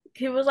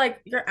he was like,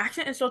 "Your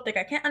accent is so thick,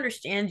 I can't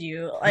understand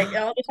you," like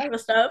all this type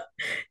of stuff.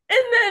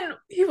 And then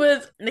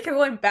they kept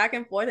going back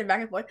and forth and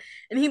back and forth,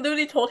 and he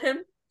literally told him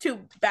to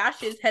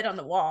bash his head on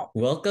the wall.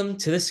 Welcome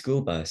to the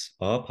School Bus,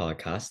 our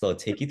podcast that'll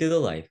take you through the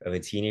life of a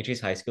teenager's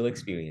high school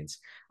experience.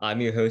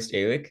 I'm your host,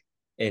 Eric,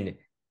 and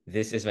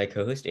this is my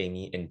co-host,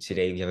 Amy, and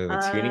today we have a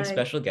returning Hi.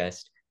 special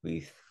guest,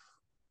 Ruth.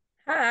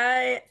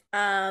 Hi.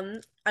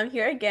 I'm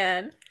here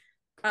again.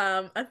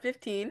 I'm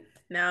 15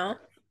 now.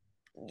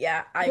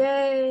 Yeah,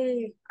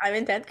 Yay! I'm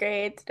in 10th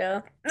grade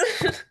still.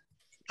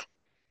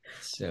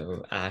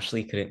 So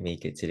Ashley couldn't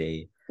make it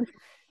today,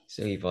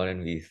 so we brought in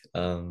Ruth.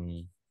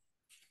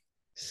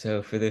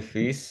 So for the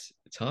first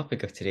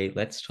topic of today,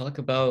 let's talk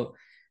about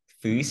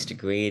first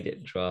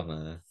grade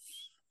drama.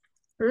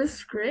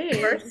 First grade.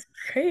 First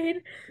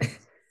grade.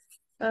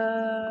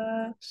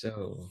 Uh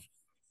So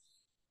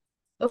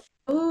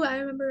oh, I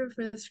remember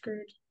first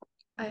grade.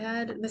 I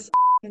had Miss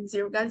and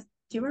zero guys.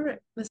 Do you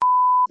remember Miss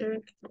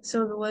Eric?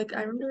 So like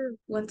I remember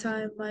one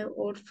time my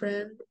old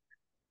friend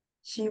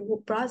she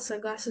brought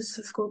sunglasses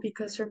to school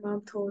because her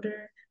mom told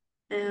her,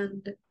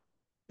 and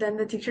then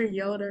the teacher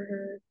yelled at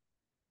her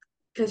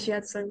because she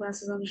had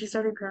sunglasses on. She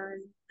started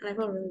crying, and I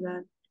felt really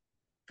bad.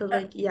 But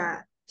Uh, like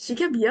yeah, she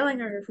kept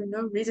yelling at her for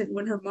no reason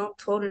when her mom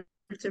told her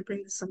to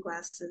bring the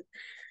sunglasses,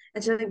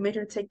 and she like made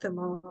her take them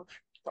off.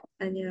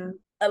 And yeah.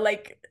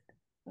 like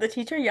the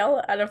teacher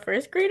yelled at a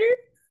first grader?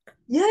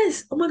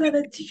 Yes. Oh my God,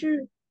 that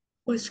teacher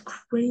was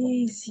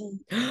crazy.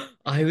 And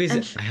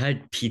I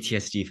had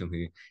PTSD from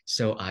her.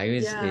 So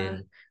yeah.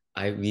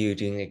 we were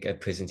doing like a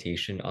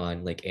presentation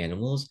on like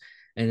animals,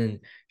 and then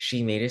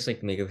she made us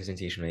like make a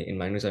presentation, right? And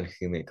mine was on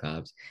hermit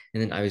crabs.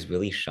 And then I was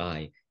really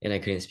shy and I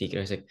couldn't speak. And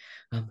I was like,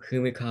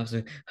 hermit crabs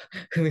are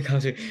hermit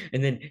crabs are,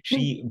 and then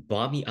she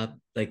brought me up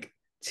like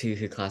to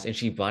her class and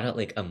she brought out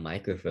like a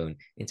microphone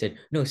and said,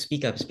 no,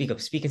 speak into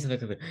the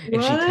microphone.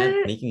 And she kept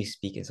What? making me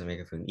speak into the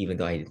microphone, even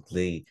though I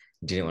literally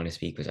didn't want to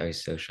speak because I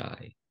was so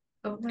shy.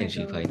 Oh my And she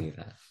God. probably knew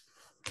that.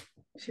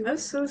 She That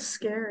was so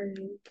scary.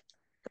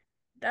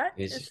 that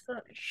It is was so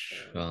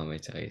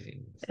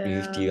traumatizing. Do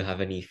Yeah. you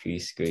have any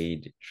first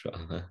grade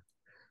trauma?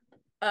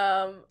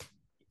 um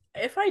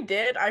if I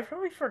did, I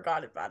probably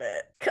forgot about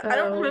it. I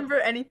don't Oh, remember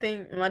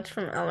anything much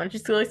from elementary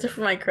school except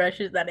for my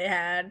crushes that I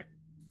had.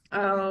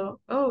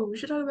 oh, we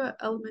should talk about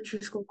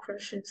elementary school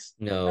crushes.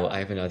 No, I Oh,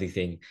 have another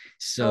thing.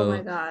 Oh my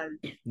So God.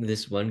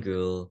 this one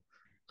girl,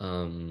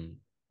 um,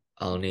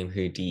 I'll name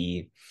her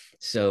D.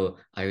 So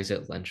I was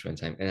at lunch one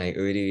time and I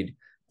ordered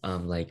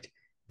like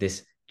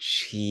this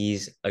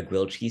a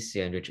grilled cheese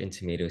sandwich and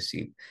tomato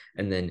soup.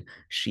 And then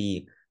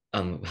she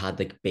had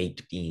like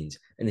baked beans.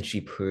 And then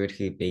she poured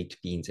her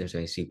baked beans into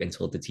my soup and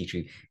told the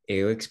teacher,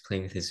 Eric's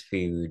playing with his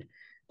food.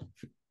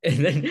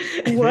 And then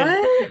and then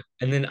What?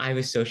 and then I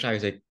was so shy. I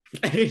was like,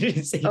 I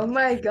didn't say Oh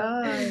my anything.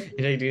 God.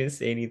 And I didn't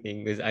say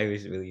anything because I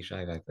was really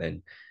shy back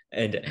then.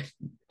 And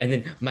and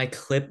then my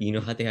clip, you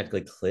know how they had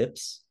like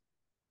clips?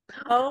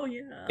 oh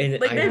yeah. And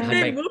Like I had they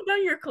Yeah. my moved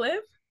on your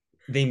clip?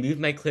 they moved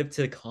my clip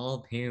to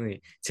call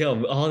parent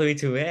till all the way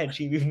to red.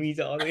 She moved me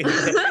to all the way to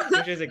red.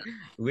 And she was like,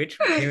 which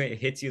parent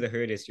hits you the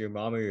hardest, your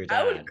mom or your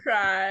I would dad?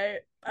 cry.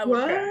 I would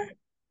cry. What?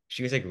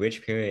 She was like,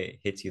 which parent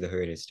hits you the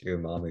hardest, your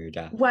mom or your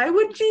dad? Why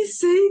would she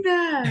say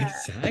that?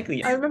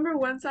 Exactly. I remember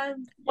one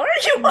time Why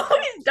are you in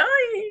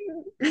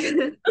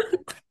always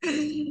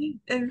dying?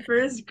 in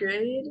first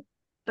grade,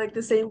 like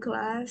the same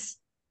class,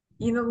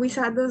 we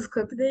had those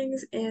clip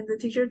things, and the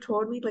teacher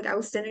told me, like I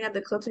was standing at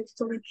the clips, and she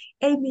told me,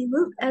 Amy,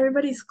 move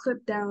everybody's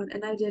clip down,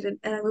 and I didn't,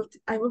 and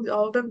I moved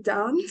all of them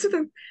down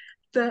to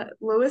the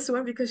lowest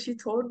one because she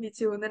told me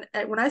to, and then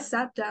when I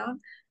sat down,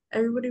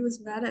 everybody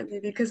was mad at me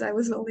because I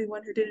was the only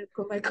one who didn't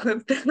put my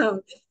clip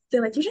down.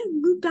 They're like, you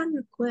didn't move down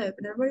your clip,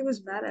 and everybody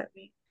was mad at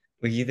me.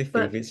 Were you the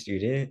But favorite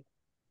student?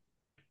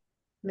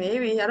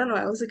 maybe, I don't know,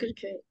 I was a good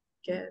kid,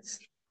 I guess.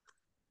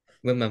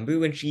 Remember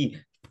when she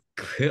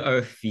put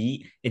our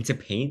feet into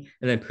paint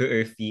and then put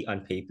our feet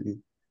on paper?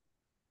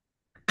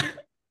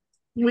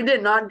 We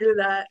did not do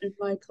that in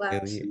my class.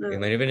 Really? It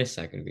might No. have been a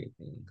second grade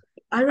thing.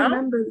 I I don't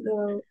remember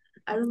though,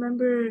 I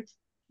remember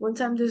one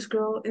time this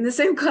girl in the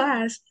same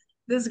class,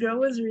 this girl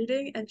was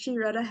reading and she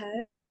read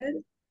ahead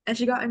and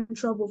she got in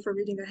trouble for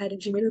reading ahead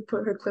and she made her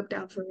put her clip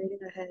down for reading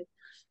ahead.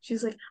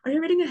 She's like, are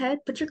you reading ahead?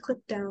 Put your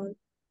clip down.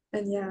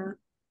 And yeah.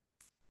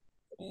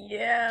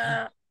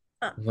 yeah.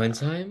 Uh, One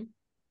time,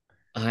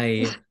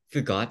 I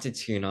forgot to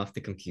turn off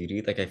the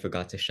computer, like I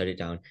forgot to shut it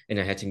down, and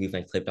I had to move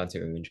my clip down to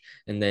orange.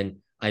 And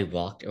then I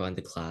walked around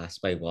the class,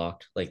 but I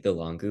walked like the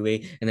longer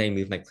way, and then I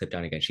moved my clip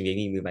down again. She made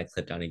me move my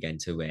clip down again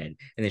to red,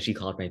 and then she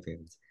called my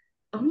parents.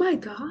 Oh my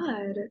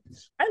God.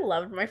 I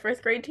loved my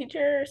first grade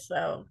teacher,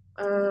 so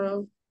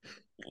Uh,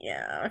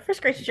 yeah, my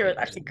first grade teacher was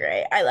actually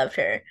great. I loved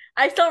her.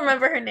 I still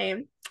remember her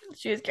name.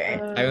 She was great.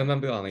 I uh,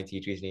 remember all my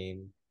teachers'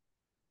 names.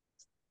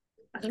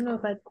 I don't know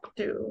if I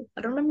do.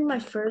 I don't remember my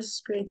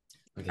first grade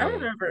I don't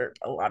Okay. remember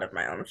a lot of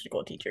my elementary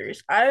school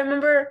teachers. I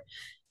remember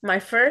my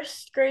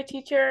first grade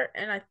teacher,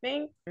 and I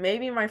think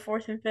maybe my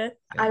fourth and fifth.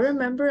 I Yes.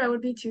 remember I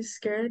would be too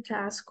scared to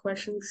ask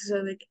questions. So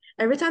like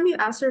every time you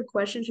asked her a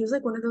question, she was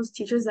like one of those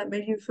teachers that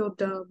made you feel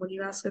dumb when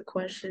you ask a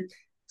question.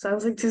 So I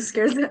was like too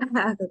scared to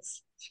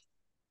ask.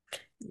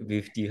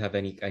 Ruth, do you have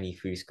any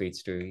first grade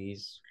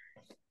stories?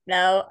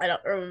 No, I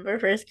don't remember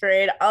first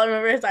grade. All I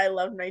remember is I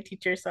loved my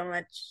teacher so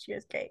much. She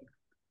was great.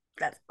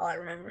 That's all I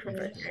remember from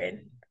Yeah. first grade.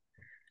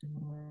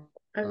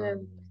 And Um,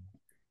 then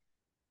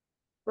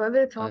what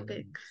other on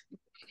topics?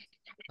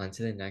 on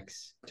to the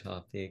next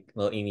topic.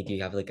 Well, Amy, do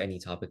you have like any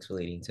topics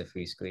relating to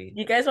first grade?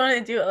 You guys want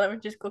to do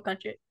elementary school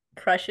country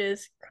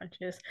crushes?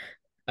 Crunches.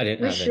 I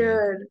didn't We have any.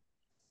 should.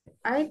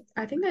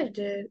 I think I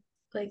did.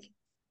 Like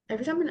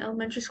every time in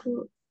elementary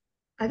school,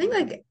 I think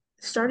like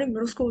starting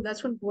middle school,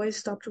 that's when boys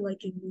stopped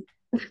liking me.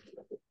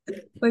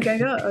 Like I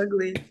got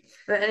ugly.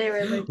 But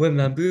anyway, like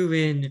Remember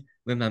when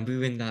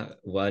that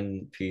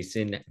one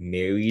person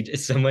married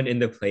someone in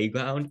the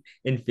playground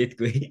in fifth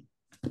grade?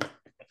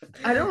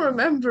 I don't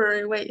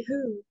remember. Wait,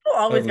 who? People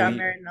Oh, always got we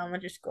married in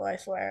elementary school, I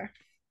swear.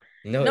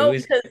 no, it No,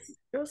 was. because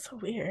it was so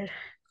weird.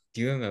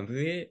 Do you remember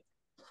it?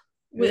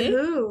 With Me?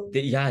 who?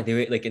 Yeah, they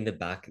were like in the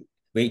back.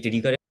 Wait, did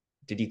you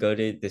go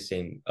to the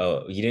same?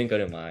 Oh, you didn't go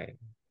to mine.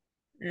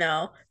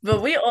 No.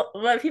 But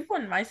people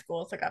in my school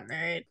also got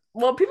married.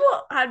 Well, people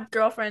had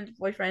girlfriends,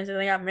 boyfriends, and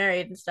they got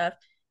married and stuff.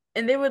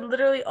 And they would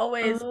literally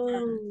always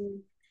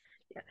Oh,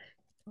 yeah.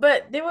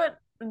 But there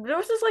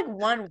was this like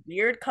one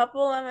weird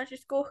couple in elementary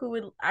school who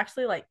would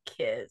actually like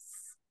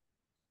kiss.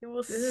 It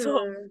was so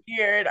ew.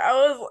 weird.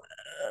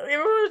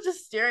 Everyone was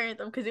just staring at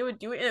them because they would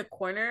do it in a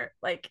corner,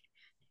 like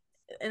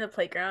in the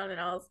playground,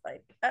 and I was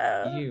like,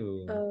 Ew.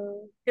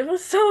 Oh, it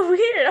was so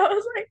weird. I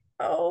was like,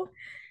 oh,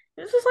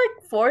 this was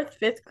like fourth,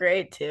 fifth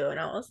grade too, and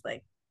I was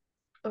like,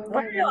 oh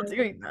why my are y'all God.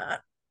 doing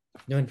that?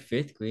 No, in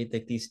fifth grade,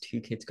 like these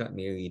two kids got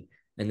married,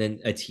 and then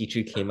a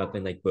teacher came up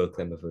and like broke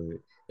them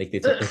apart. Like they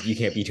told like you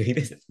can't be doing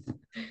this.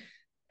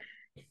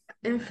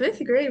 In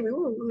fifth grade, we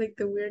were like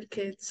the weird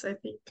kids, I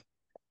think.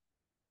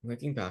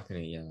 Looking back on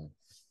it, yeah.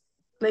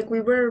 Like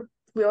we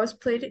always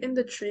played in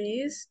the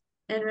trees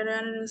and ran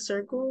around in a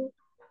circle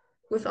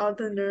with all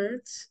the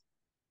nerds.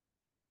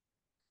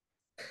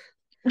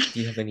 Do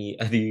you have any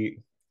other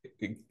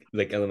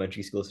like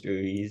elementary school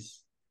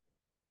stories?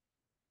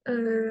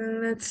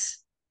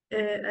 That's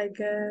it, I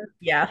guess.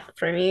 Yeah,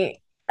 for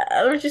me,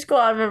 elementary school.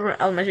 I remember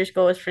elementary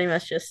school was pretty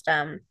much just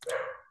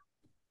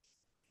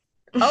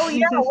Oh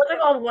yeah, what's it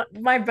called?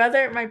 My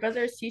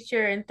brother's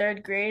teacher in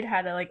third grade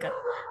had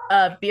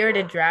a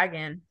bearded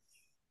dragon.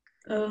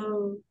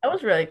 Oh, That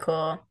was really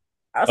cool.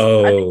 I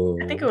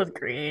think it Oh, was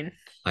green.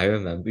 I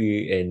remember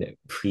in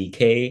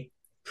pre-K,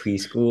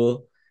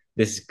 preschool,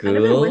 this I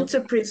never went girl,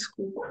 to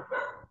preschool.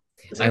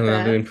 Is I that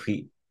remember bad? in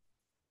pre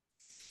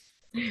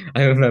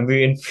I remember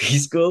in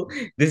preschool,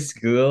 this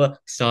girl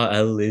saw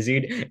a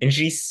lizard and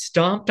she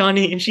stomped on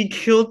it and she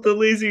killed the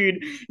lizard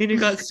and it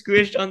got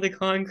squished on the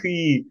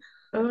concrete.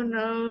 Oh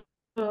no.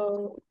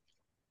 Oh,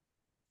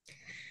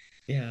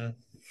 Yeah.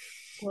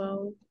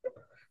 well.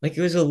 Like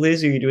it was a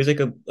lizard. It was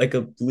like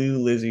a blue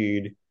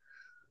lizard.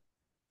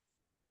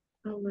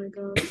 Oh my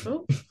God.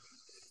 Oh,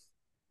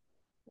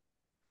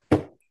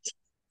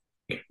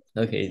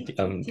 Okay,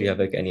 do you have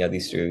like any other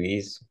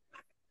stories?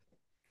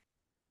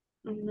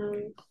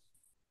 no.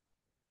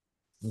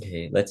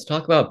 Okay, let's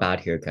talk about bad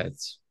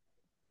haircuts.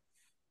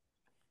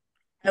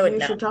 I would You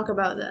know. should talk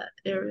about that,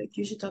 Eric.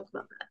 You should talk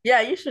about that.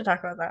 Yeah, you should talk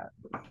about that.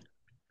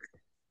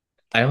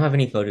 I don't have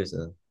any photos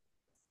though.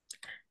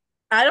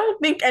 I don't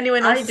think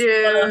anyone I else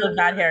do. with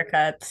bad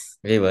haircuts.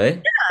 Okay,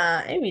 what?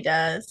 Amy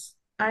does.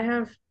 I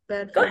have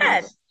bad Go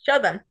ahead, photos. show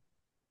them.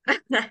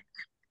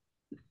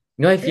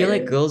 No, I feel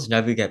like Eric. girls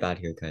never get bad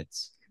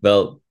haircuts.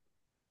 Well,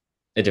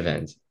 it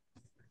depends.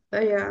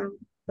 Yeah.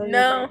 Okay.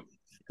 No,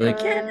 it Like,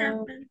 can't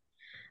happen.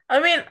 I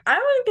mean, I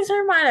wouldn't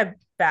consider mine a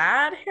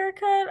bad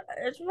haircut.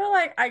 It's more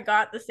like I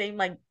got the same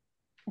like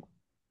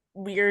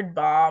weird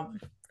bob.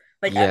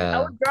 Like I yeah,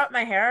 would drop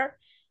my hair,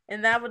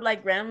 and that would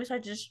like randomly so I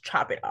just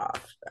chop it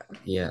off. So.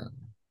 yeah.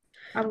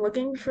 I'm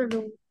looking for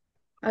the.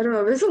 I don't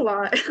know. There's a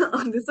lot.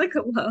 There's like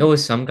a lot. No,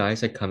 some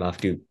guys like come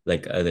after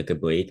like a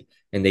break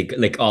and they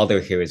like all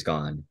their hair is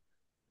gone.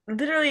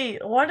 Literally,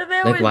 why do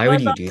they Like, always why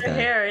would buzz you off do their that?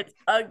 hair? It's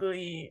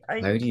ugly.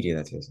 Why would you do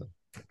that to yourself?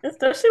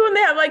 Especially when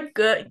they have like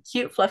good,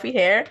 cute, fluffy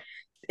hair.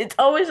 It's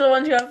always the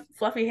ones who have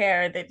fluffy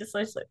hair. They just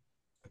like,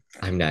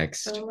 I'm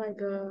next. Oh my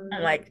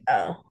I'm God. like,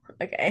 oh,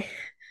 okay.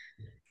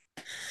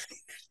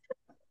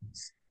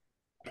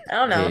 I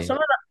don't know. Okay, Some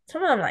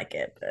of them like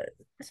it, but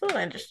it's a little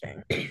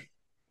interesting. Oh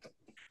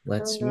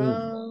let's move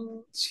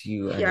no.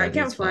 to Yeah, I another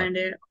can't topic. find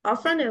it. I'll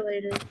find it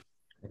later.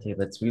 Okay,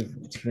 let's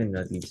move to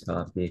another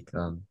topic.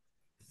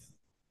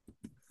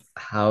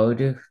 How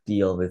to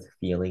deal with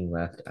feeling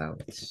left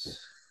out.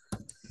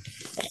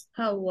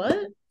 How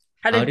what?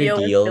 How to How to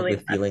deal with deal feeling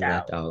with left feeling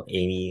out. left out.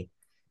 Amy,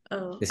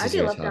 Oh, this I is get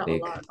your left out a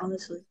topic. lot,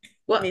 honestly.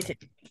 What? Me too.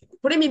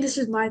 What do you mean this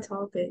is my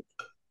topic?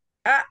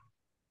 Ah,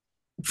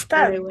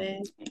 That,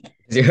 Anyway.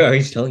 You're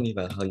always telling me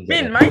about how you I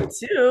got mean, a. mine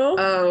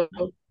too. Oh.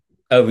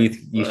 Oh,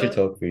 you should Uh,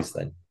 talk first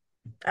then.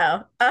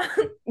 Oh.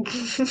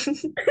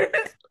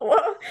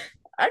 Well,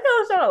 I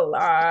got left out a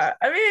lot.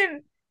 I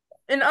mean,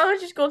 in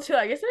elementary school too.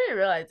 I guess I didn't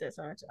realize this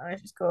so much in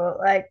elementary school.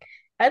 Like,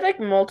 I had like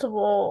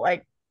multiple,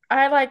 like,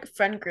 I had like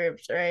friend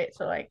groups, right?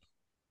 So like,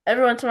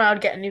 every once in a while, I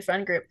would get a new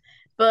friend group,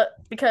 but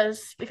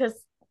because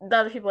the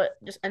other people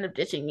just end up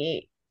ditching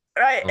me,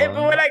 right? And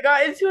but when Um, I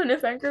got into a new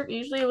friend group,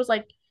 usually it was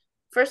like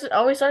first it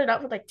always started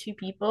out with like two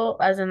people,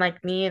 as in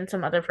like me and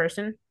some other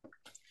person,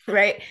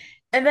 right?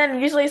 And then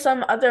usually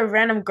some other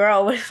random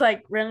girl would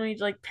like randomly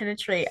like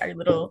penetrate our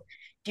little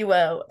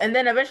duo, and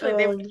then eventually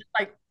they would um, just,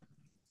 like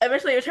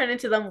eventually it would turn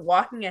into them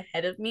walking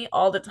ahead of me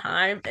all the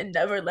time and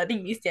never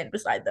letting me stand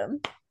beside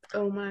them.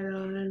 oh my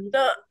God.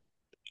 So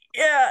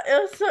yeah,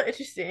 it was so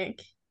interesting.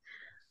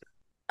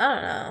 I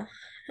don't know.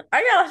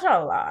 I get left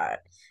out a lot.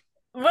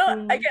 Well,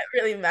 I Mm, get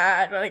really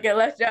mad when I get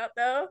left out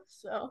though.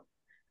 So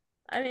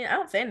I mean, I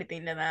don't say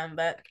anything to them,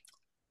 but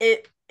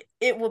it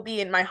it will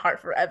be in my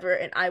heart forever,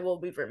 and I will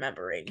be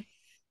remembering.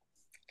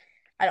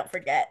 I don't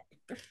forget.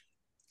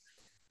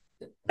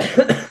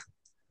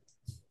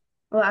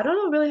 well, I don't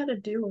know really how to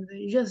deal with it.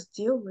 You just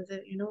deal with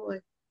it,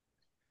 like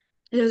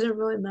it doesn't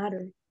really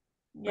matter.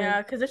 Like,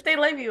 Yeah, because if they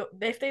leave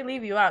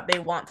you out, they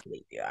want to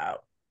leave you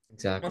out.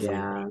 Most exactly.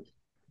 yeah, likely.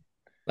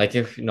 Like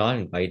if you're not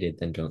invited,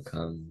 then don't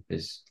come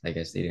because I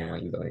guess they didn't Yeah,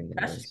 want you going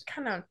that's anyways.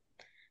 kind of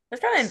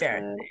that's kind of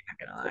embarrassing. sad. Not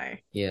gonna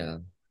lie. Yeah.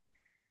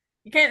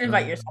 You can't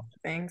invite Um, yourself to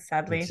things,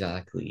 sadly.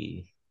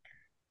 exactly.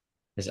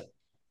 Is-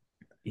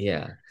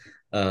 Yeah.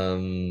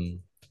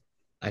 Um,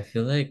 I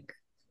feel like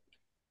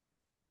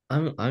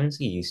I'm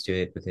honestly used to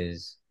it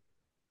because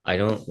I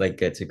don't like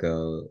get to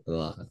go a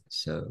lot.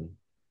 So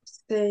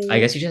I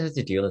guess Same. you just have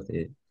to deal with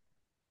it.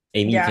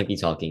 Amy, you Yeah. can't be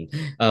talking.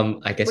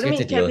 I What guess do you you have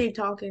to mean deal can't with be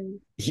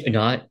talking?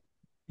 not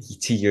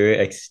to your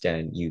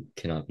extent, you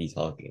cannot be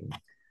talking.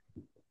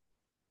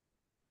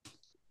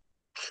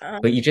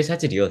 But Um, you just have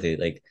to deal with it.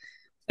 Like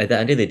at the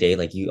end of the day,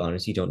 like you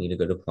honestly don't need to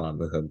go to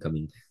prom or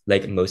homecoming.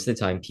 Like most of the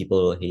time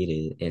people will hate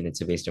it and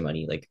it's a waste of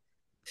money. Like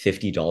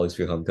 $50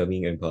 for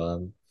homecoming and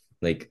prom,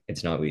 like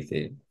it's not worth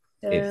it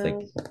if Yeah.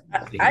 like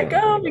if you I don't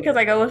want go to go. because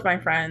I go with my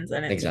friends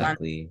and it's fun.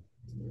 Exactly.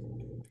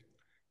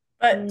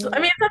 But I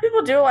Mm, mean, some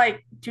people do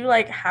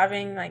like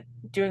having like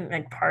doing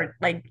like part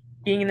like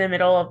being in the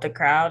middle of the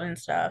crowd and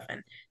stuff,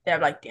 and they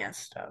have like dance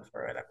stuff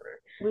or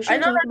whatever. we I should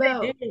know talk that they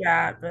about, do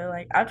that, but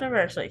like I've never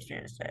actually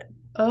experienced it.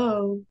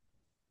 oh,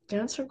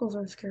 dance circles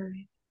are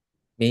scary.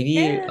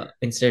 Maybe Yeah,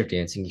 instead of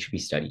dancing, you should be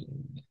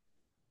studying.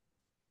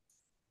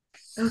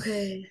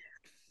 Okay.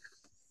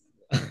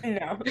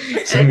 no.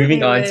 So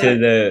moving on to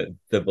Anyway,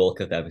 the bulk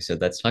of the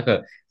episode, let's talk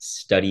about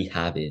study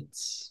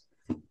habits.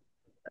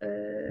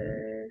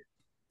 uh,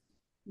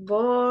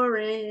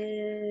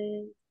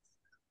 boring.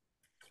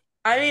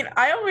 I mean,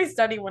 I always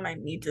study when I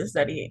need to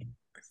study.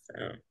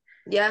 So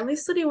Yeah, at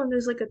least study when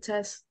there's like a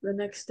test the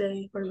next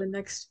day or the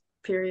next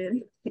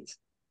period.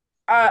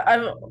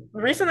 I've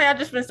recently I've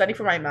just been studying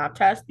for my math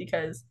test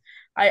because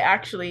I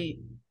actually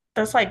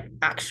that's like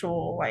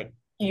actual like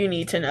you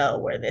need to know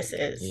where this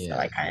is. So Yeah.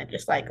 I kind of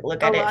just like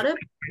look A at it for lot of,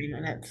 like 30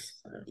 minutes.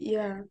 So.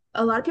 yeah,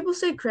 a lot of people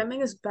say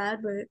cramming is bad,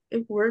 but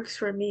it works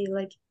for me.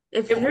 Like,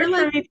 if It you're works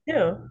for like, me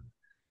too.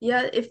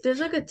 yeah, if there's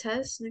like a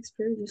test next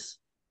period, just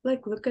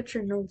like look at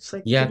your notes.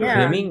 Like, Yeah, take a Yeah. break.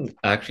 cramming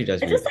actually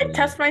does I work just for like me.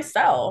 test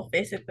myself,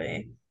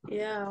 basically.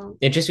 Yeah.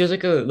 It just feels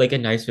like a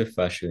nice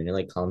refresher and it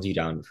like calms you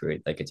down for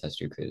it, like a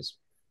test or quiz.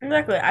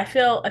 Exactly. I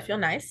feel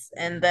nice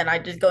and then I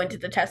just go into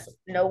the test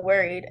no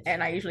worried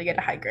and I usually get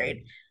a high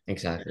grade.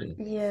 Exactly.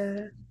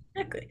 Yeah.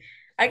 Exactly.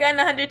 I got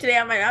 100 today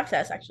on my math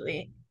test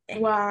actually.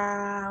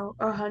 Wow.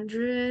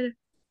 100.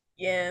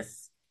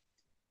 Yes.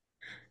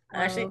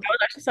 Actually, Wow. I was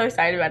actually so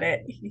excited about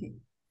it.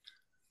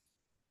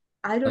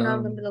 I do not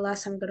remember Um, the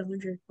last time I got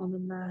 100 on the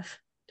math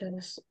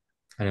test.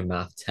 on a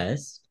math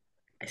test.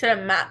 I said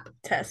a map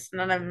test,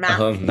 not a math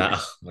Oh,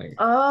 math. Like,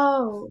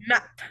 Oh.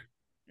 map.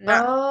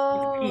 Not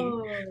P.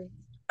 Oh.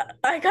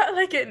 I got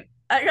like an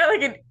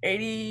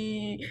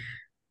 80.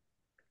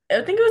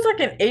 I think it was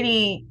like an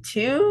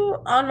 82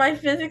 on my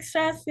physics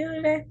test the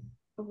other day.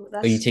 Oh,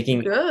 are you that's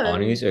taking good.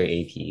 honors or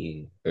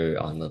AP or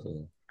on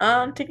level?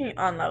 Taking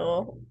on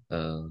level.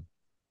 Uh,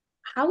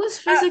 How is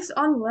Uh, physics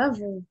on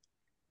level?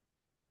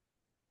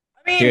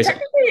 I mean, here's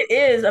technically it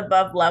is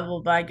above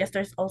level, but I guess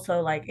there's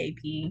also like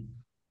AP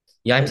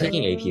yeah, I'm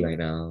taking physics. AP Uh, right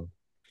now.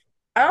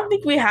 I don't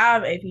think we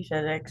have AP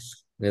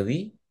physics.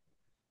 Really?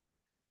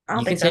 I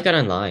don't You can think so. take it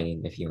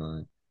online if you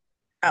want.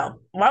 Oh,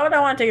 why would I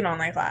want to take an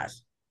online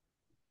class?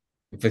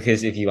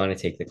 Because if you want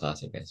to take the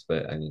class, I guess.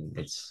 But I mean,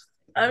 it's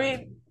I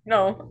mean,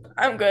 no,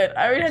 I'm good.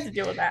 I already had to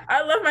deal with that.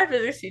 I love my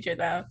physics teacher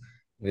though.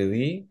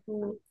 really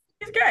mm,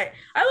 He's great.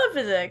 I love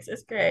physics.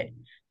 It's great.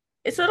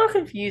 It's a little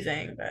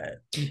confusing, but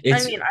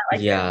I it's mean, I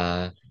like it.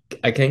 yeah.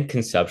 I think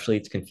conceptually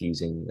it's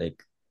confusing.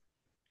 Like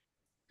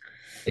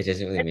it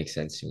doesn't really make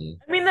sense to me.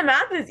 I mean, the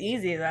math is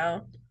easy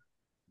though.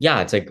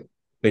 Yeah, it's like,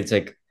 but it's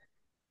like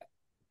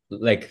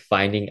like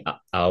finding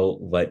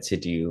out what to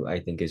do, I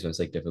think is most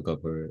like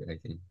difficult part, I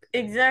think.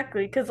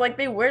 Exactly, because like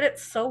they word it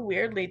so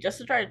weirdly just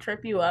to try to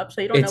trip you up,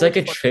 so you don't know It's like which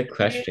a one trick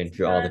to use question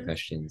for all the sometimes.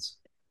 questions.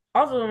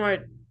 All of them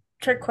are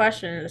trick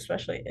questions,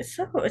 especially. It's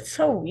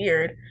so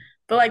weird.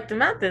 But like the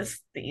math is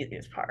the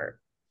easiest part.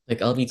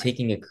 Like I'll be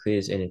taking a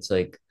quiz and it's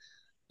like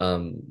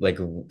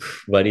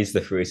what is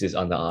the forces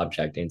on the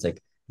object? And it's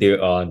like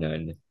there are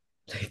none.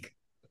 Like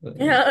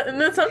Yeah, and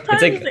then it's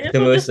sometimes the like answer the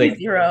will most just be like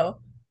zero.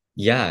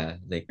 yeah,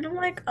 like And I'm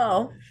like,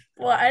 oh,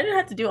 well, I didn't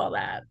have to do all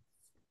that.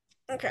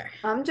 Okay.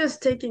 I'm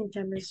just taking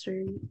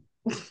chemistry.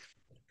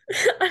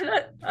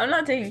 I'm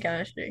not taking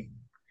chemistry.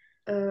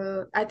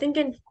 I think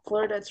in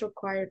Florida it's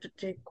required to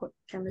take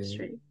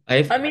chemistry. I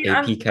have I mean,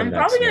 AP Chem I'm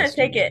next probably gonna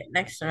semester. take it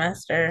next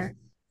semester.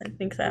 I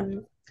think so.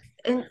 Mm.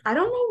 And I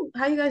don't know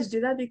how you guys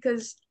do that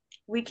because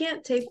we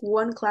can't take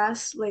one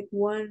class, like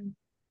one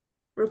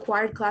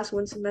required class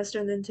one semester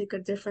and then take a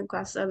different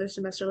class the other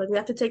semester. Like we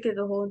have to take it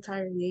the whole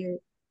entire year.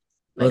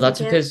 Well, Like we that's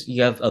can't because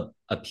you have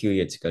a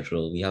period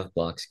schedule. We have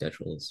block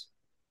schedules.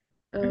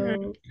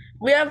 Mhm.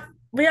 uh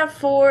We have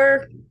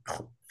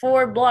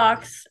four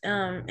blocks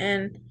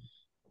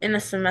in a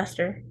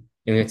semester.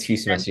 And we have two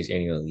And semesters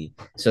annually.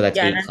 So that's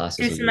yeah, and eight then classes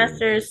two a year.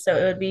 semesters, so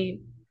it would be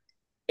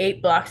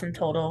 8 blocks in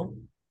total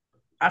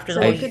after the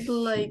so whole you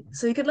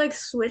I year. could like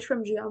switch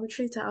from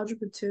geometry to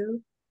algebra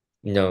 2.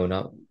 no,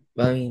 not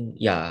well, I mean,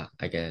 yeah,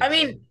 I I guess.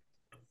 mean,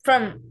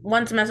 from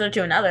one semester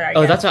to another, I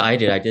Oh, that's guess. what I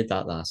did. I did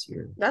that last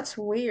year. That's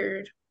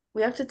weird.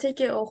 We have to take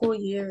it a whole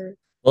year.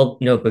 Well,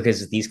 no,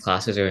 because these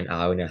classes are an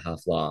hour and a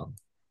half long,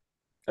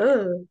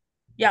 Ugh.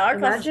 Yeah, our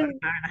class is like Imagine,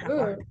 an hour and a half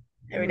long ugh.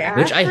 every day.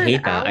 which Math I for an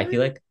hate that. I hour? feel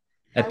like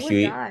a I would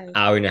period die.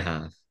 hour and a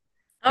half.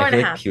 I Hour and feel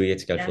a like half. period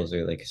Yeah. schedules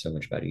are like so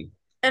much better.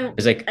 And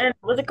It's like, and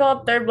what's it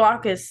called? Third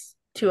block is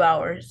 2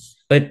 hours.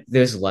 but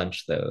there's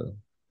lunch though.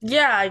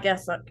 Yeah, I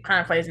guess that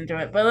kind of plays into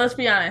it. But let's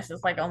be honest,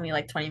 it's like only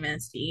like 20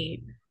 minutes to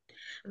eat.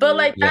 But Mm,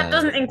 like that Yeah.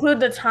 doesn't include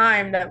the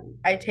time that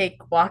I take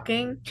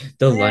walking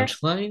The there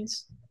lunch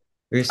lines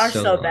are are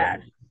so so long.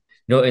 bad.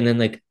 No, and then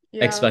like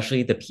yeah.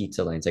 especially the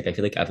pizza lines. Like I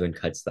feel like everyone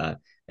cuts that.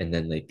 And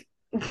then like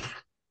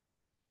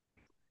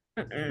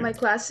My Mm-mm.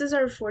 classes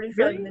are 45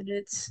 Really?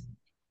 minutes.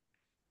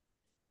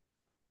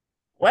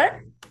 What?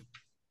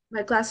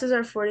 My classes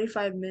are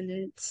 45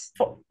 minutes.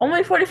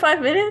 Only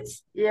 45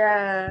 minutes?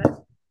 Yeah.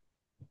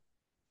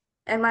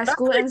 And That's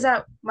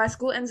like my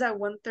school ends at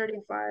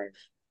 1:35.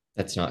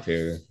 that's not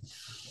fair.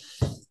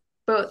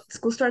 But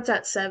school starts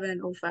at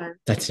 7:05.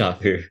 That's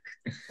not fair.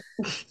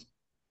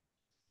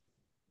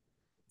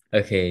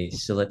 Okay,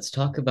 so let's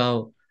talk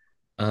about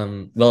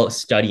well,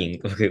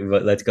 studying. Okay,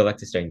 but let's go back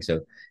to studying.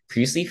 So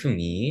previously for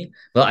me,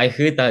 well, I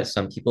heard that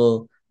some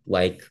people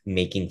like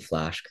making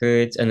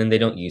flashcards and then they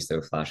don't use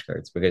their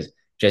flashcards because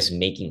just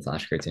making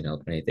flashcards can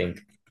help. And I think,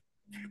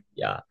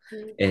 yeah.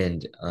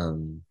 And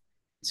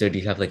so do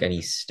you have like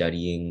any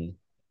studying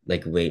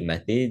like way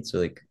methods or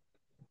like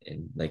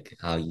in like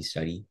how you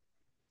study?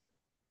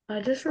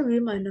 I just review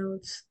my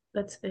notes.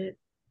 That's it.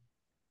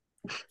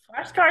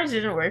 flashcards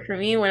didn't work for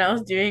me when I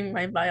was doing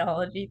my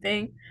biology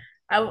thing.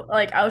 I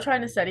was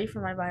trying to study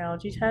for my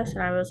biology test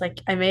and I was like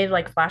I made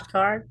like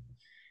flashcards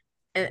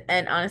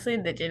and honestly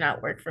they did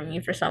not work for me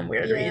for some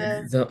weird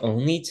Yeah. reason. The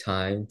only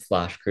time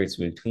flashcards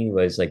worked for me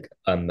was like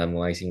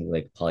memorizing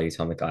like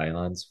polyatomic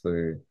ions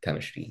for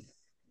chemistry.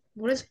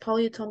 What is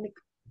polyatomic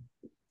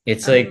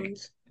It's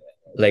ions?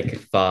 like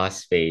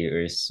phosphate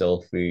or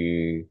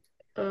sulfur,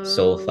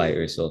 sulfite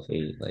or Oh.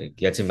 sulfate. Like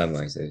you have to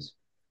memorize those.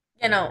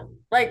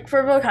 Like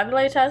for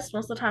vocabulary tests,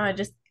 most of the time I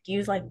just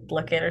use like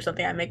Blooket or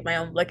something. I make my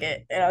own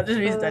Blooket and I'll just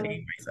be Oh,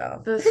 studying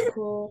myself. that's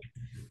cool.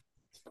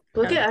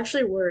 Look, it Um,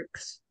 actually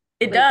works.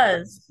 it Like,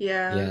 does.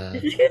 yeah. Yeah.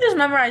 It's just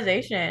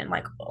memorization,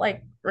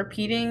 like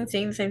repeating,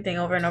 seeing the same thing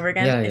over and over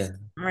again. Yeah, It's yeah.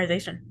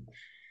 memorization.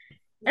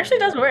 It actually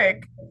does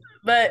work,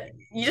 but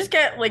you just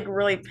get like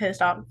really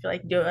pissed off if you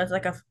like do it as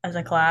like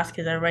a class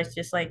because everybody's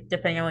just like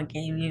depending on what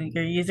game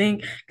you're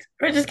using,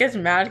 or it just gets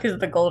mad because of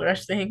the gold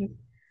rush thing.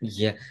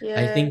 Yeah.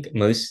 I Yeah. think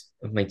most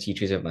of my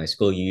teachers at my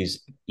school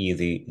use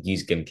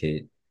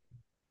GimKit.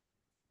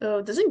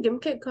 Oh, doesn't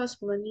GimKit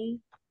cost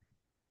money?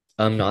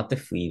 Not the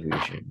free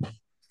version.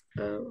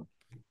 Oh.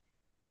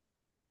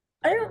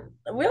 I don't.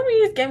 We only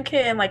use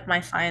GameKit in like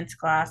my science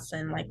class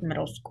in like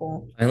middle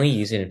school. I only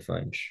use it in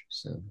French.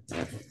 So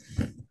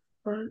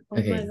Oh my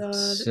okay,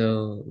 God.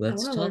 so I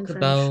let's want to learn talk French.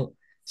 about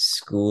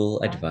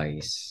school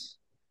advice.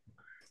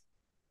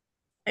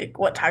 Like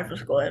what type of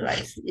school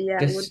advice?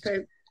 Yeah, what Just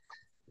type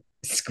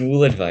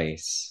school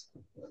advice.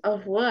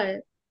 of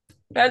what?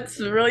 That's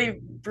really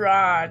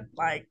broad.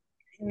 Like,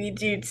 I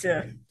need you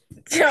to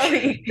tell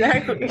me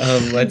exactly.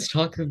 Let's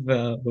talk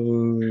about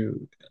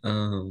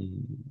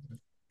um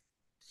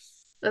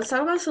Let's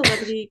talk about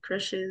celebrity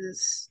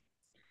crushes.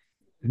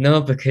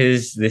 no,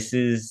 because this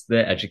is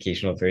the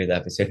educational part of the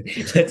episode.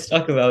 Let's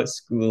talk about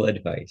school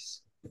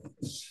advice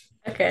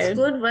Okay,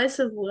 School advice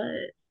of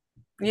what?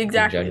 in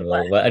exactly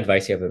what? general. What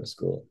advice you have about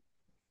school?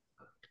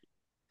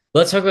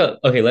 Let's talk about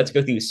okay, let's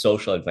go through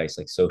social advice,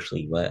 like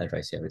socially, what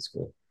advice you have at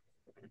school?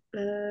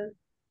 Uh,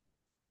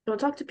 Don't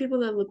talk to people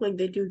that look like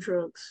they do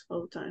drugs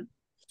all the time.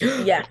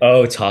 Yeah.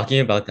 Oh, talking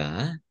about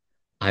that.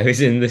 I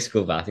was in the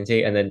school bathroom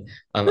today, and then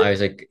I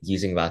was like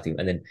using the bathroom,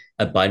 and then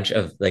a bunch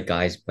of like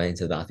guys went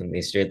into the bathroom.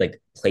 They started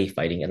like play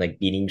fighting and like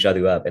beating each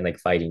other up and like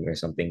fighting or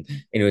something.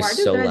 And it Why was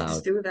do so guys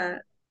loud. do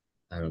that?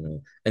 I don't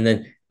know. And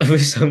then for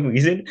some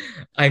reason,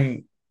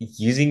 I'm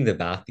using the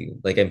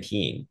bathroom, like I'm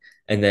peeing,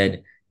 and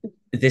then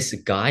this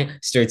guy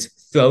starts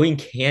throwing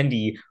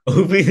candy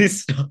over the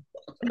stall,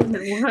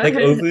 like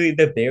What? over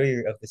the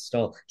barrier of the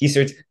stall. He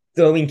starts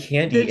throwing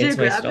candy Did you into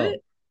my grab stall.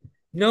 it?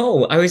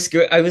 No, I was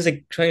scared. I was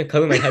like trying to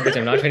cover my head, but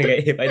I'm not trying to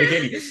get hit by the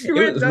candy. You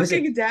were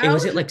ducking It down?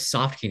 wasn't like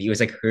soft candy. It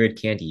was like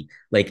hard candy.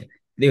 Like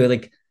they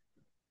were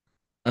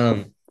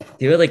um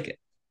they were like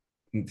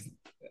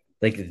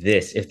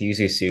this if these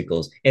are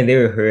circles, and they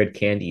were hard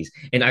candies.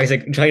 And I was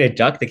like trying to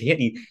duck the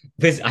candy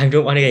because I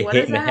don't want to get What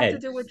hit does in the that have to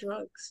head. do with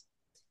drugs?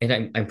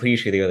 And I'm pretty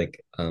sure they were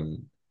like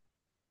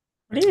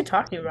What are you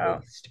talking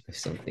about? laced or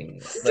something.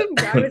 But Some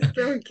guy was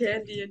throwing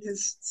candy in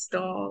his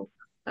stall.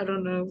 I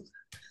don't know.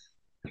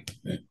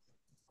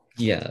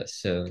 yeah,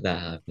 so that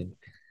happened.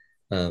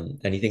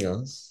 Anything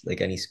else?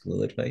 Like any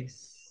school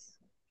advice?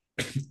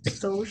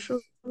 Social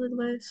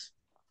advice?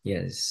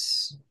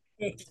 Yes.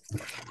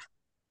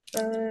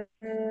 Uh,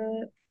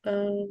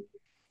 um,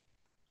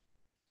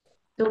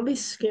 don't be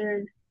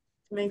scared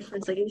to make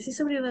friends. Like if you see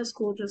somebody in that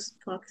school, just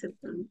talk to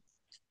them.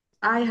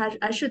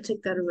 I should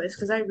take that advice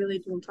because I really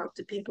don't talk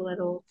to people at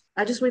all.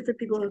 I just wait for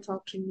people to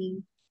talk to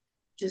me.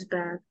 Just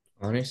bad.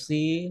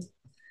 Honestly,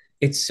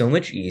 it's so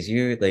much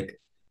easier like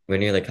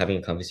when you're like having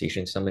a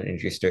conversation with someone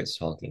and you start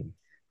talking.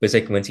 But it's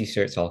like once you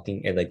start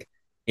talking,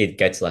 it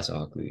gets less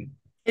awkward.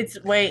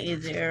 It's way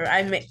easier.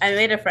 I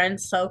made a friend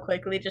so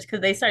quickly just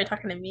because they started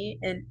talking to me,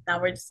 and now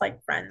we're just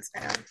like friends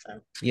now. So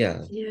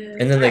Yeah. Yeah.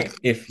 And then nice. like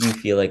if you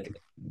feel like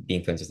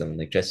being friends with them,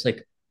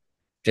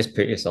 just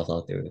put yourself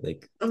out there.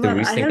 Like Oh the man,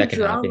 worst I thing have that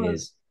can happen drama.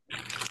 is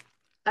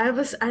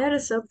I had a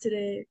sub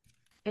today,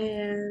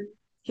 and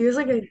he was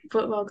like a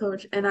football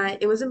coach, and I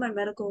it was in my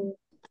medical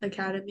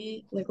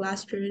academy, like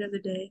last period of the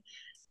day,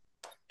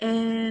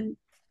 and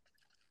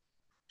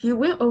he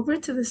went over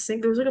to the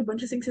sink. There was like a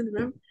bunch of sinks in the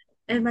room,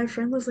 and my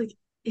friend was like,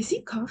 "Is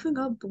he coughing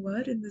up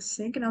blood in the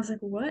sink?" And I was like,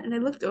 "What?" And I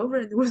looked over,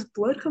 and there was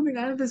blood coming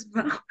out of his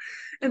mouth,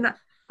 and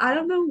I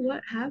don't know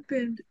what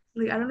happened.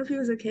 Like I don't know if he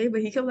was okay,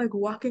 but he kept like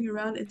walking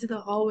around into the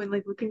hallway and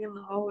like looking in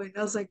the hallway, and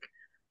I was like,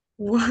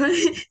 "What?"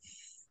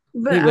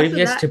 But wait, what if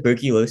he after has that,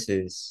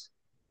 tuberculosis?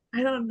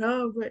 I don't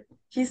know, but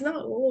he's not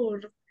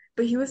old.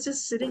 But he was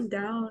just sitting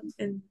down,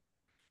 and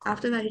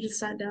after that, he just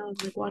sat down,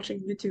 like watching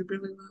YouTube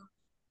really well.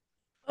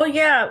 Oh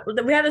yeah,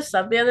 we had a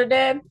sub the other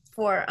day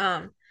for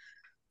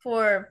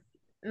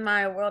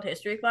my world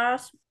history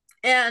class,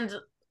 and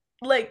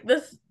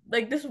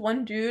this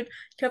one dude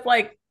kept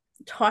like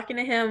talking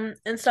to him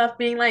and stuff,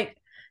 being like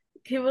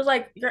he was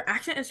like, "Your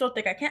accent is so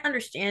thick, I can't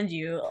understand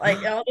you,"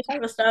 like all this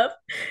type of stuff.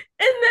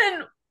 And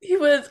then he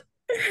was,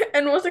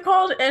 and what's it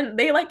called? And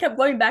they like kept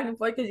going back and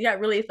forth because he got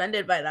really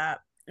offended by that,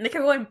 and they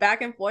kept going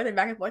back and forth and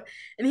back and forth,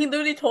 and he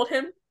literally told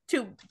him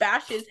to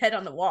bash his head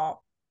on the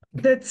wall.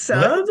 That What?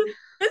 sub?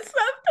 This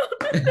stuff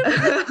told him to bash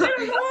his head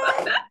on the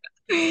wall.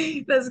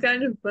 That's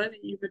kind of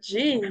funny, but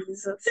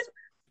geez, that's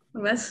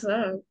messed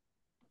up.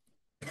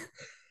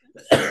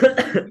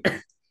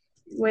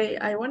 Wait,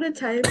 I want to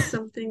type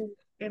something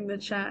in the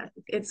chat.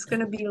 It's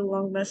gonna be a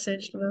long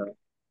message though.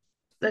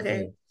 Okay.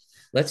 Okay.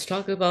 Let's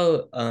talk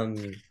about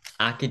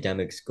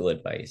academic school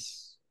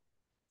advice.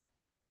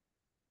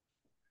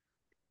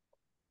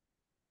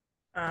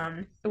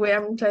 Um, Wait,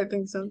 I'm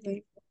typing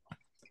something.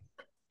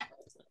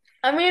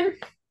 I mean,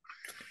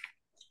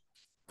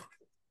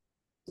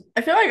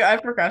 I feel like I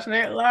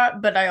procrastinate a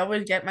lot, but I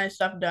always get my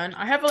stuff done.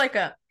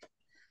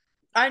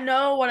 I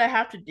know what I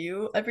have to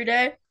do every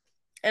day,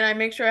 and I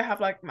make sure I have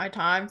like my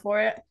time for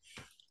it.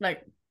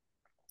 Like,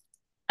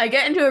 I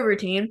get into a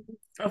routine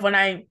of when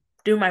I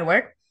do my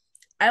work.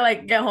 I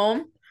like get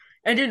home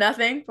and do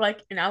nothing for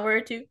like an hour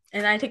or two,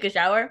 and then I take a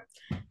shower,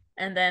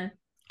 and then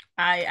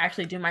I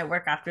actually do my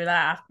work after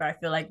that, after I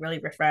feel like really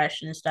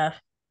refreshed and stuff.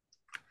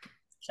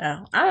 So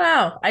I don't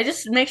know. I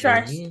just make sure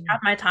I Really? have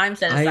my time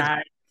set I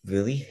aside.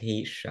 really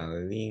hate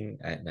showering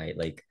at night.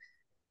 Like,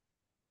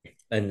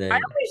 and I then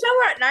only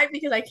shower at night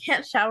because I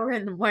can't shower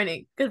in the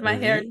morning because my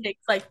hair really,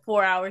 takes like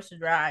 4 hours to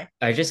dry.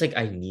 I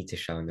need to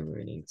shower in the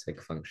morning to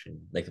like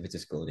function. Like if it's a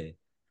school day.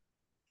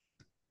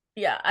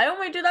 Yeah, I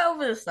only do that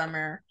over the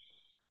summer.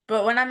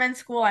 But when I'm in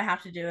school, I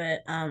have to do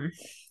it. I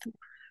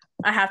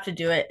have to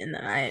do it in the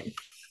night.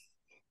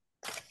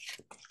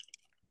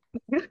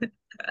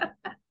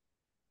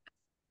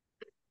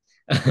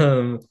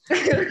 Um,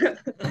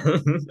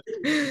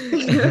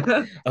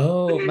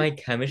 oh, my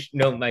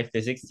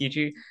physics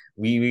teacher,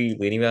 we were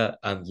reading about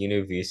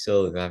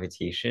universal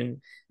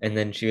gravitation, and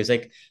then she was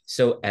like,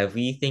 so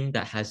everything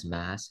that has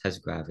mass has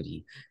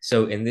gravity.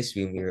 So in this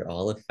room, you're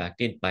all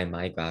affected by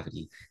my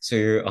gravity. So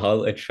you're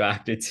all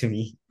attracted to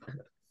me.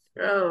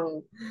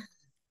 Oh,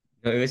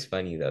 No, it was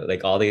funny though.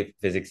 Like all the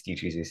physics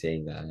teachers were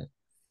saying that.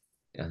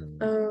 Um,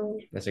 um,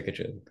 that's like a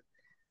joke.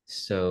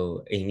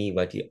 So, Amy,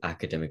 what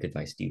academic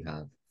advice do you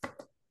have?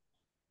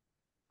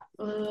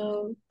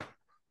 uh,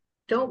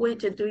 don't wait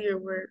to do your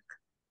work.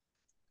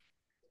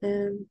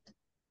 And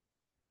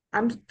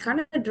I'm kind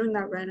of doing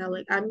that right now.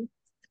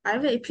 I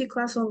have an AP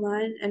class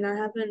online, and I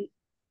haven't.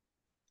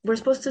 We're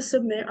supposed to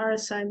submit our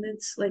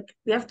assignments. Like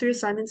we have 3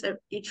 assignments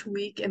each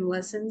week and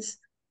lessons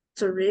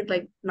to read,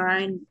 like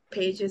 9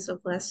 pages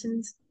of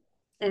lessons.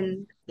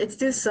 And it's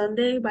due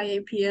Sunday by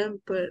 8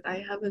 p.m., but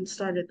I haven't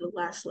started the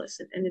last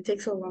lesson, and it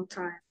takes a long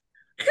time.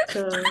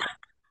 So,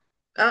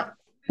 uh,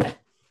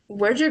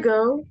 where'd you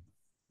go?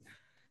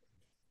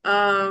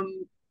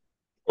 Um,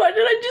 Why did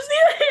I just see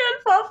a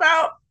hand pop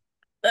out?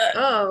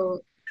 oh,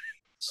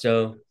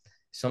 So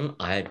some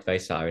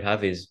advice I would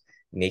have is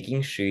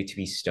making sure to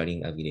be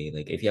studying every day.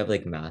 Like if you have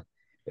like math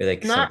or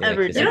like Not something like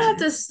every you don't physics, have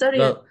day. to study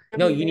well,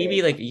 no, every you need to day.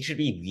 be like you should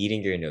be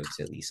reading your notes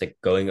at least, like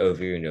going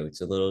over your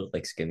notes a little,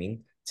 like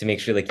skimming to make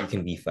sure like you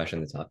can be fresh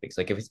on the topics.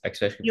 Like if it's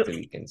especially You for the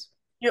weekends.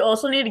 you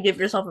also need to give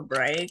yourself a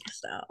break.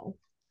 So.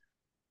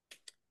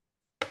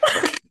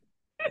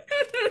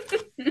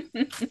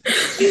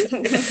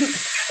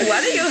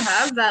 Why do you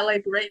have that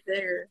like right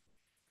there?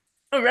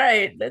 All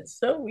right, that's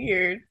so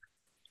weird.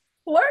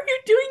 Why are you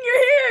doing your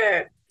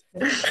hair?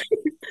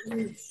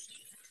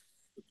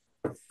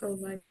 Oh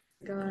my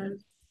God.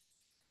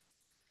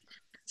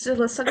 So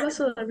let's talk about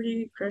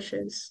celebrity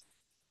crushes.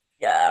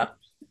 Yeah,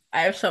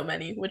 I have so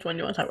many. Which one do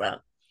you want to talk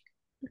about?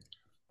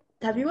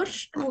 Have you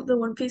watched the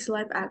One Piece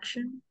live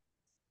action?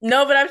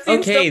 No, but I've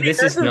seen so Okay, many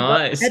this is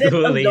not edits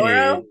school of related.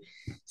 Zoro.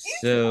 He's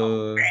so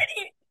So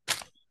pretty.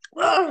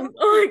 Oh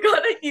my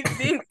god, I keep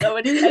seeing so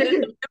many edits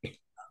of him.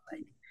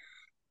 Like,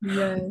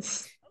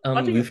 Yes.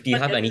 watching a Luke, do you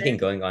bunch have anything yesterday.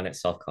 going on at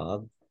South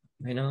Cobb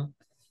right now?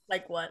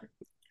 Like what?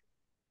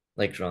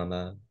 Like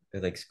drama or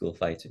like school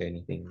fights or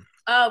anything?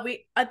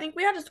 I think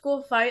we had a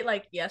school fight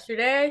like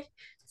yesterday.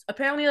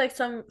 Apparently, like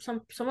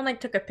someone like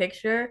took a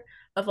picture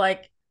of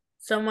like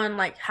someone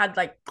like had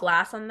like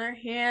glass on their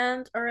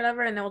hand or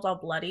whatever, and it was all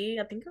bloody.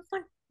 I think it was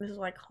like this is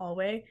like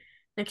hallway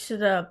next to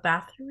the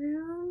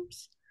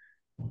bathrooms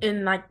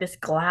in like this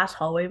glass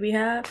hallway we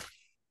have.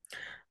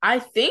 I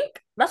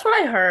think that's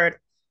what I heard,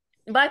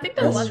 but I think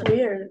there That's Oh, wasn't.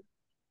 weird.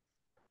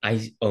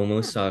 I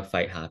almost saw a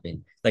fight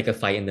happen, like a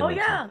fight in the Oh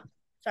making. yeah,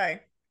 sorry.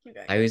 Keep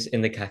going. I was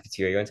in the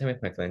cafeteria one time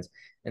with my friends,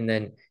 and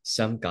then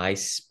some guy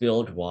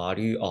spilled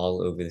water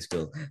all over the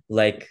school,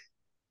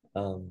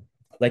 um,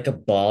 like a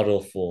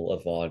bottle full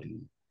of water,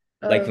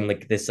 like from Oh,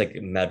 like this like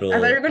I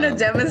thought you were metal gonna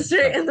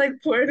demonstrate cup. and like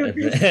pour it over And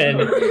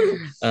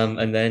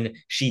yourself. then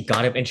she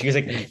got up and she's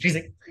like,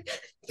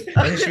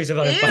 and she was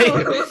about to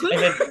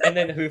fight, and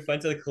then her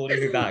friends like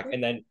holding her back,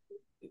 and then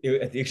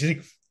she's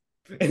like,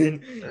 and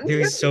then they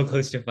were so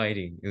close to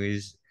fighting. It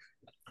was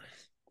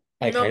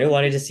I No, kind of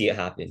wanted to see it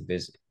happen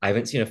because I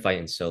haven't seen a fight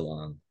in so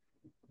long.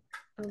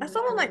 Oh I my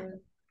saw one like God.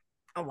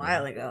 a Yeah.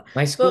 while ago.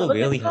 My But school what's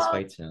it really has called?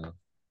 fights now.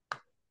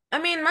 I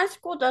mean, my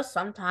school does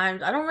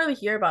sometimes. I don't really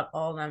hear about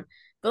all of them,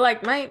 but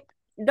like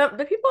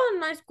the people in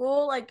my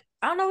school, like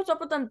I don't know what's up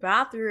with them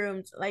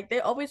bathrooms. Like they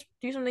always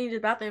do something to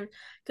the bathrooms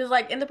because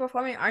like in the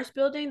performing arts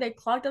building, they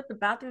clogged up the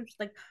bathrooms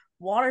with like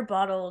water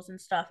bottles and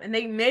stuff, and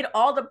they made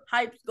all the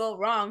pipes go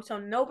wrong, so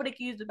nobody could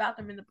use the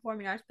bathroom in the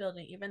performing arts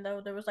building, even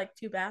though there was like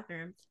two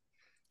bathrooms.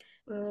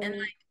 And Um,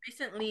 like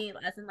recently,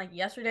 as in like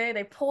yesterday,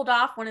 they pulled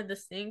off one of the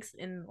sinks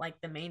in like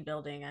the main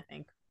building, I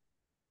think.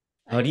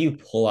 How Like do you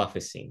pull off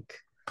a sink?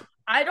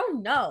 I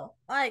don't know.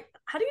 Like,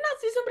 how do you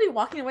not see somebody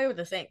walking away with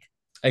a sink?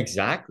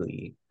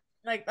 Exactly.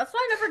 Like, that's why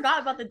I never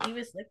got about the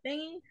Diva Slip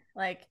thingy.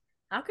 Like,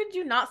 how could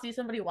you not see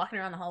somebody walking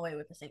around the hallway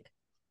with a sink?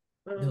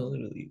 No, um,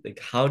 literally. Like,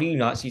 how do you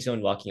not see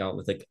someone walking out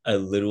with like a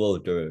literal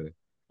door?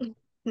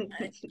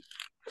 Like,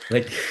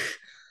 Like, at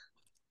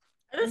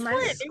in this my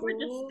point,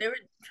 school,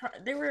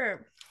 they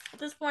were at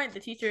this point the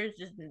teachers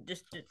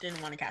just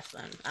didn't want to catch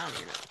them. I don't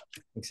even know. how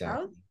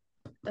exactly.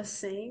 a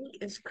sink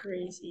is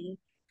crazy.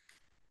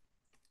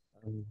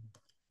 Um,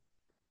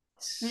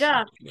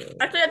 Yeah, so-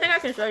 actually, I think I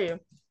can show you.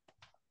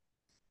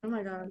 Oh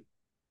my God.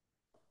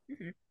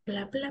 Mhm.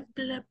 Blah, blah,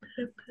 blah,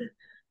 blah, blah.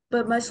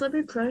 But my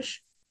celebrity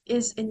crush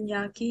is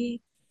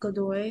Iñaki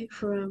Godoy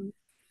from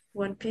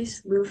One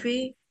Piece,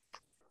 Luffy.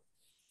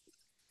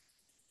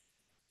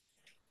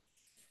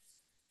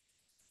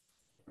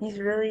 He's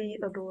really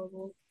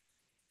adorable.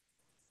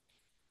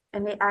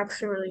 And the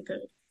acts are really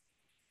good.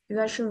 You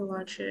guys should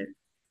watch it.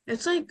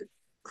 It's like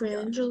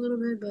Yeah, cringe a little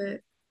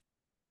bit,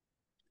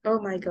 but oh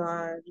my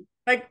God.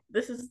 like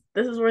this is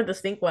where the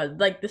sink was.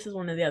 Like, this is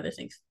one of the other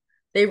sinks.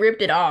 They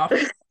ripped it off.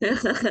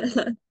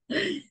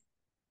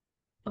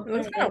 Oh It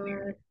looks my kind of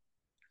weird.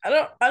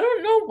 God. I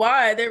don't know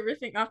why they're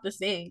ripping off the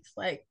sinks.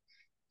 Like,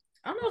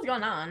 I don't know what's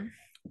going on.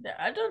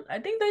 I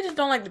think they just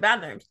don't like the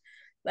bathrooms.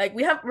 Like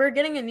we're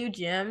getting a new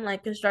gym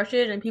like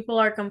constructed and people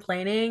are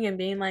complaining and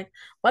being like,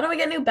 why don't we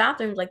get new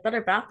bathrooms, like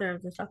better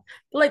bathrooms and stuff?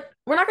 But like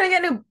we're not gonna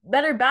get new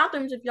better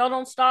bathrooms if y'all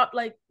don't stop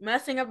like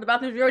messing up the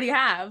bathrooms we already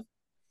have.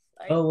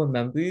 Like, oh,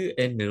 remember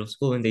in middle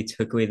school when they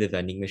took away the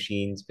vending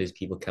machines because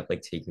people kept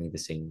like taking the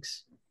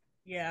sinks?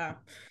 yeah.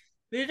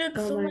 They did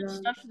Oh so my much God.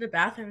 stuff to the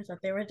bathrooms that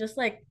they were just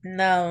like,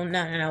 no,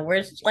 no, no, no.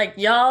 We're just, like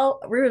y'all,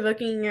 we're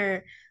looking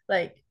your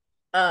like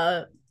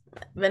uh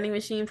vending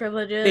machine They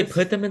privileges.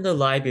 put them in the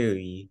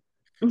library.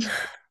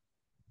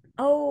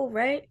 Oh,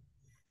 right.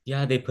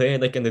 Yeah, they put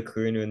it like in the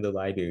corner in the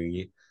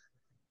library.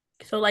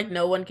 So like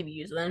no one can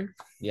use them.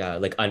 Yeah,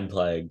 like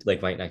unplugged,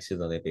 like right next to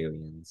the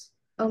librarians.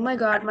 Oh my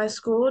God, my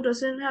school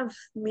doesn't have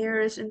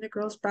mirrors in the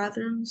girls'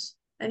 bathrooms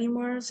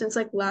anymore since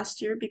like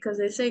last year because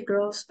they say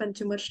girls spend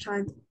too much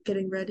time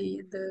getting ready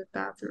in the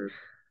bathroom.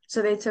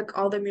 So they took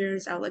all the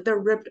mirrors out, like they're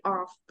ripped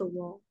off the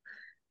wall.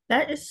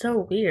 That is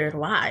so weird.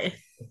 Why?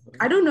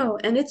 I don't know,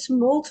 and it's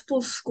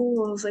multiple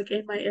schools like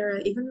in my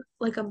area, even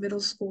like a middle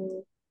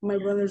school, my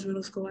brother's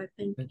middle school, I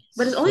think. That's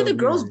But it's only so the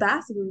girls' weird.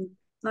 bathroom,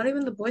 not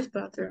even the boys'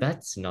 bathroom.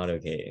 That's not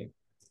okay.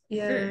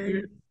 Yeah,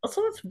 Mm-mm.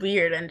 Also, it's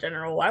weird in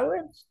general. Why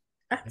would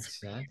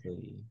that's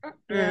Exactly. mm.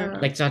 yeah.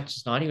 Like, it's not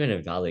just not even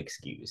a valid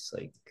excuse.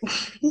 Like,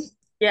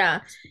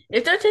 Yeah.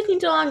 If they're taking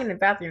too long in the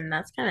bathroom,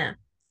 that's kind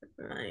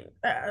of like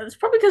it's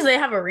probably because they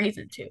have a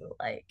reason to.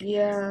 Like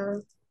Yeah.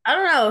 I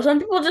don't know. Some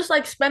people just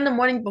like spend the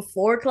morning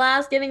before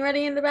class getting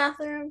ready in the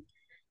bathroom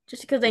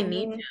just because they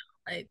need Mhm. to.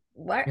 Like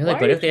why? you're Why like,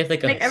 are what you if they have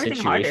like make a everything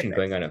harder situation for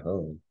going on everybody? at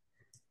home?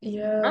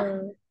 Huh?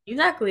 Yeah.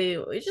 Exactly.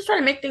 We just try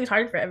to make things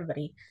hard for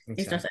everybody.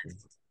 Makes no Exactly.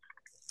 sense.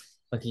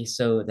 Okay,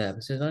 so the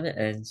episode's on the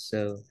end.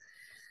 So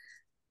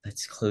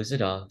let's close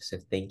it off. So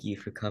thank you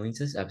for coming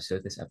to this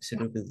episode. This episode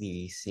will be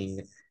releasing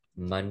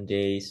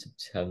Monday,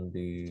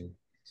 September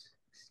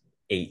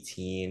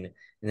 18,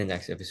 and the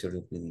next episode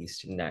will be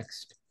released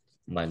next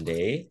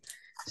Monday.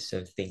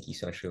 So thank you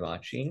so much for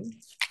watching.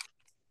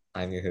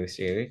 I'm your host,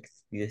 Eric.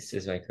 This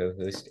is my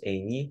co-host,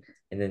 Amy.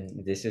 And then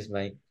this is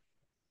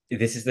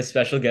the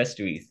special guest,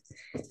 Ruth.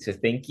 So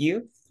thank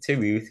you to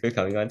Ruth for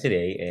coming on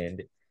today,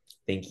 and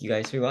thank you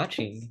guys for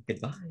watching.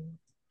 Goodbye.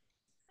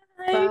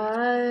 Bye.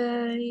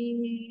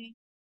 Bye.